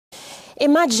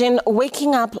Imagine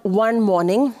waking up one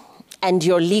morning and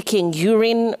you're leaking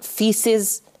urine,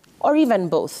 feces, or even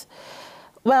both.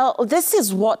 Well, this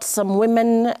is what some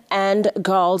women and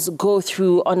girls go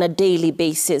through on a daily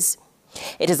basis.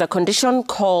 It is a condition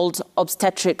called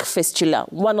obstetric fistula,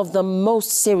 one of the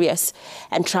most serious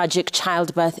and tragic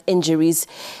childbirth injuries.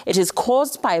 It is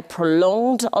caused by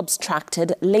prolonged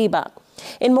obstructed labor.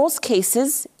 In most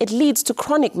cases, it leads to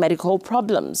chronic medical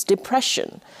problems,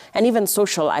 depression, and even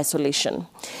social isolation.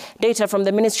 Data from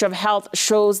the Ministry of Health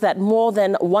shows that more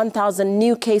than 1,000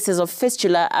 new cases of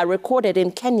fistula are recorded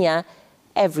in Kenya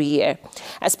every year.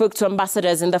 I spoke to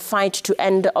ambassadors in the fight to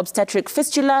end obstetric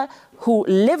fistula who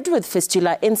lived with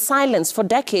fistula in silence for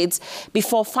decades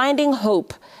before finding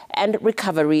hope and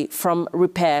recovery from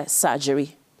repair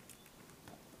surgery.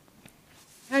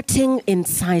 Hurting in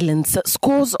silence,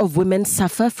 scores of women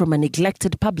suffer from a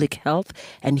neglected public health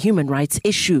and human rights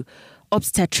issue,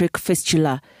 obstetric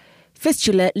fistula.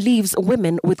 Fistula leaves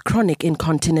women with chronic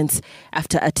incontinence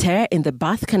after a tear in the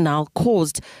birth canal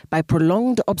caused by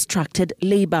prolonged obstructed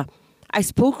labor. I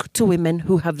spoke to women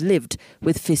who have lived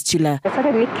with fistula. I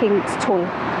started leaking stool.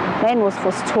 Mine was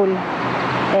for stool.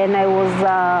 And I was,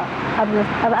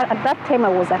 at that time I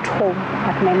was at home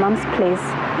at my mom's place.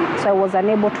 So I was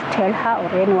unable to tell her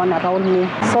or anyone around me.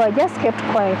 So I just kept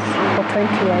quiet for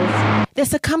 20 years. Their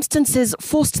circumstances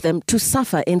forced them to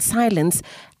suffer in silence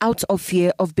out of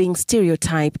fear of being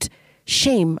stereotyped.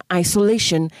 Shame,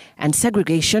 isolation, and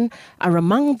segregation are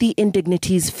among the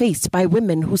indignities faced by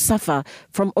women who suffer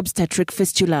from obstetric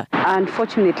fistula.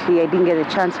 Unfortunately, I didn't get a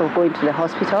chance of going to the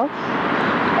hospital,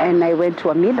 and I went to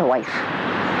a midwife,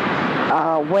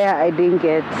 where I didn't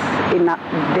get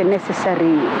the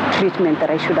necessary treatment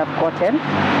that I should have gotten.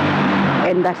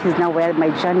 And that is now where my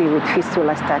journey with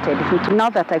fistula started. Now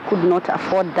that I could not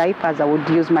afford diapers, I would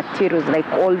use materials like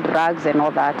old rags and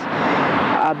all that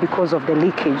because of the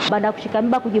leakage. Baada ya kushika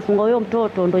mimba kujifunga huyo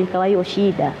mtoto ndo ikawa hiyo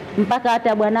shida. Mpaka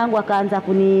hata bwanangu akaanza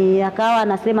akawa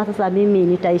anasema sasa mimi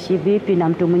nitaishi vipi na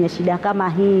mtu mwenye shida kama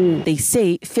hii. They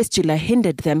say fistula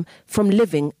hindered them from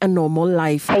living a normal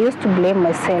life. I used to blame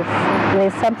myself.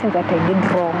 There's something that I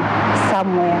did wrong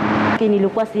somewhere.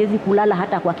 Nilikuwa siwezi kulala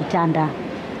hata kwa kitanda.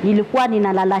 Nilikuwa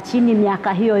ninalala chini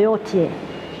miaka hiyo yote.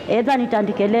 Either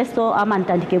nitandike leso ama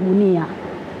nitandike gunia.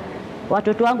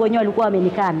 Watoto wangu wenyewe walikuwa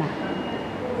wamenikana.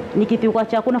 Nikipikwa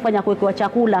chakula nafanya kuwekewa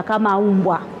chakula kama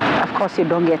umbwa. Of course you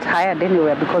don't get hired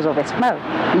anywhere because of a smell.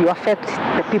 You affect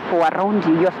the people around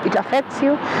you. It affects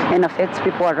you and affects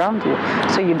people around you.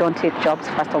 So you don't take jobs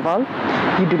first of all.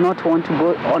 You do not want to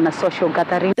go on a social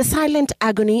gathering. The silent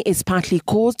agony is partly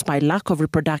caused by lack of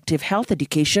reproductive health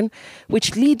education,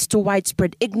 which leads to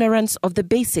widespread ignorance of the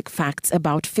basic facts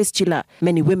about fistula.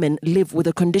 Many women live with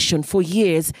a condition for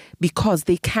years because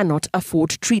they cannot afford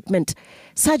treatment.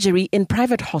 Surgery in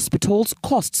private hospitals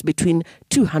costs between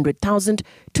 200,000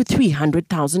 to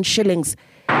 300,000 shillings.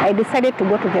 I decided to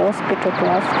go to the hospital to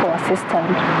ask for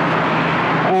assistance.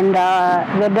 And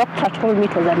the doctor told me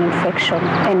it was an infection,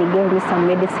 and he gave me some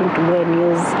medicine to go and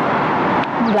use.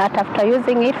 But after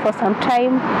using it for some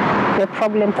time, the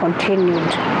problem continued.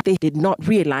 They did not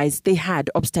realize they had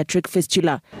obstetric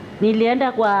fistula.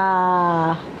 Nilienda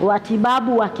kwa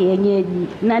watibabu wa kienyeji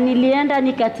na nilienda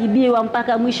nikatibiwa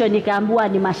mpaka mwisho nikaambiwa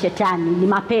ni mashetani, ni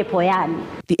mapepo yani.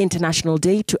 The International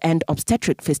Day to End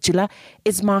Obstetric Fistula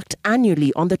is marked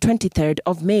annually on the 23rd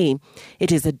of May.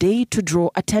 It is a day to draw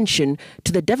attention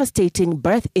to the devastating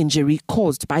birth injury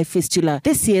caused by fistula.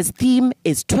 This year's theme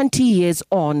is 20 years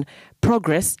on,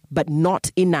 progress but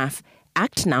not enough.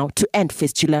 Act now to end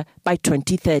fistula by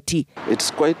 2030.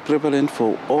 It's quite prevalent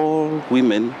for all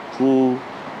women who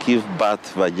give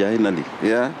birth vaginally.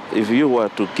 Yeah, if you were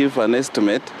to give an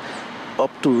estimate,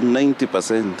 up to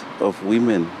 90% of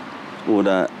women would,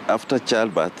 after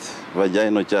childbirth,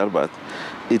 vaginal childbirth,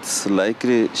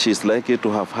 she's likely to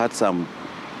have had some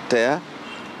tear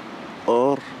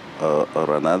or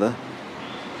another.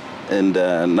 And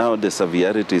now the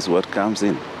severity is what comes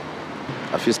in.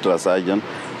 A fistula surgeon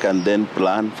can then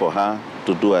plan for her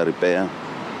to do a repair.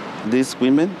 These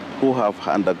women who have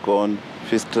undergone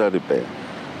fistula repair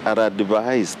are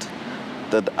advised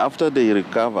that after they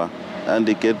recover and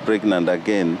they get pregnant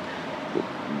again,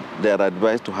 they are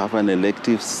advised to have an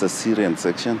elective cesarean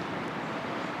section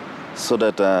so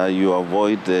that you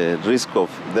avoid the risk of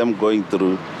them going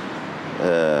through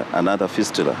another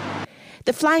fistula.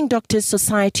 The Flying Doctors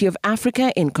Society of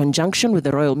Africa, in conjunction with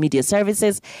the Royal Media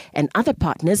Services and other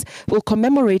partners, will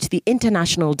commemorate the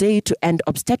International Day to End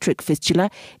Obstetric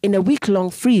Fistula in a week-long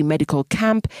free medical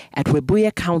camp at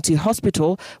Webuye County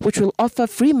Hospital, which will offer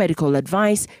free medical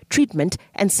advice, treatment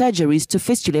and surgeries to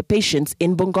fistula patients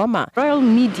in Bungoma. Royal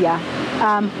Media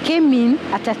came in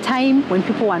at a time when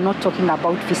people were not talking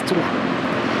about fistula.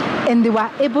 And they were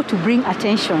able to bring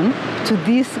attention to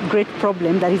this great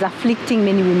problem that is afflicting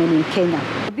many women in Kenya.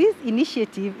 This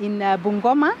initiative in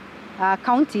Bungoma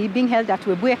County, being held at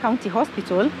Webuye County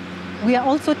Hospital, we are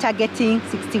also targeting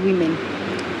 60 women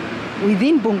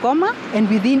within Bungoma and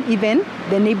within even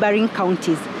the neighboring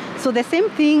counties. So the same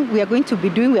thing we are going to be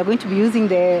doing, we are going to be using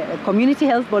the community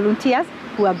health volunteers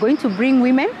who are going to bring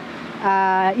women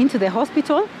into the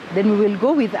hospital. Then we will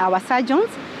go with our surgeons,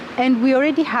 and we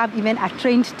already have even a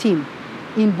trained team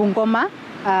in Bungoma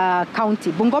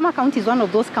County. Bungoma County is one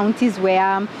of those counties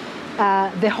where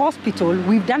the hospital,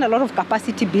 we've done a lot of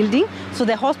capacity building, so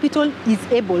the hospital is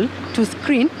able to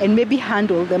screen and maybe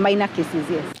handle the minor cases,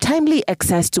 yes. Timely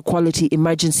access to quality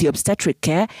emergency obstetric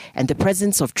care and the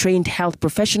presence of trained health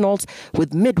professionals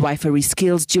with midwifery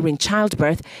skills during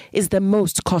childbirth is the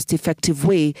most cost-effective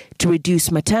way to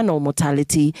reduce maternal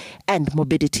mortality and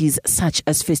morbidities such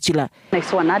as fistula. I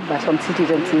saw an advert on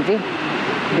Citizen TV.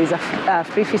 There's a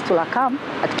free fistula camp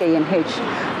at KNH.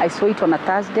 I saw it on a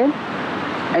Thursday,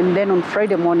 and then on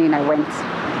Friday morning I went.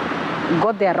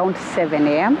 Got there around 7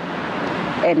 a.m.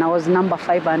 and I was number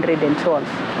 512.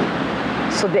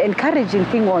 So the encouraging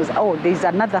thing was, oh, there's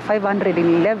another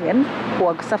 511 who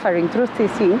are suffering through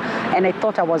this thing, and I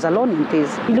thought I was alone in this.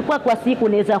 Ilikuwa kwa siku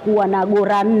naweza kuwa na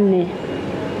gora 4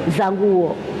 za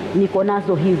nguo niko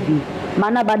nazo hivi,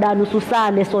 maana baada ya nusu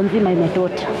saa leso nzima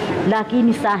imetota.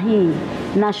 Lakini saa hii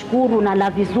nashukuru, nala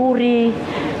vizuri,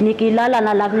 nikilala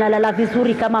nalala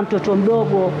vizuri kama mtoto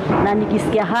mdogo, na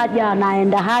nikisikia haja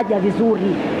naenda haja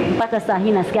vizuri. Mpaka saa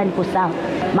hii nasikia niko sawa.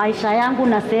 Maisha yangu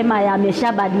nasema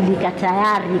yameshabadilika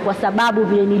tayari, kwa sababu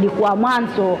vile nilikuwa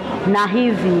mwanzo na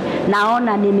hivi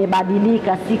naona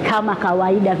nimebadilika, si kama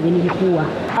kawaida vile nilikuwa.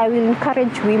 I will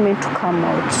encourage women to come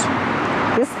out.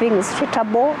 This thing is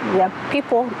treatable. There are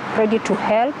people ready to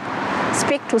help.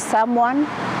 Speak to someone.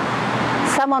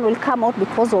 Someone will come out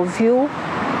because of you.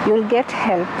 You'll get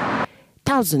help.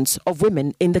 Thousands of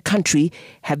women in the country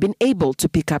have been able to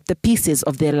pick up the pieces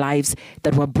of their lives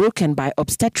that were broken by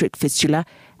obstetric fistula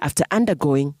after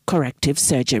undergoing corrective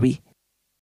surgery.